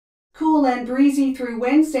Cool and breezy through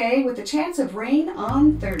Wednesday with a chance of rain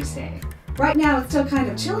on Thursday. Right now it's still kind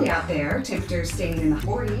of chilly out there, temperatures staying in the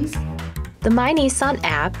 40s. The My Nissan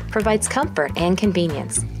app provides comfort and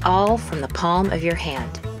convenience, all from the palm of your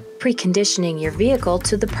hand. Preconditioning your vehicle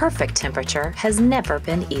to the perfect temperature has never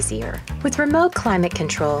been easier. With remote climate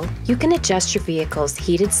control, you can adjust your vehicle's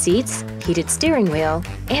heated seats, heated steering wheel,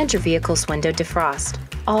 and your vehicle's window defrost,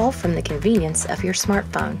 all from the convenience of your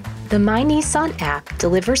smartphone. The My Nissan app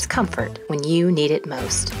delivers comfort when you need it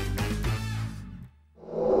most.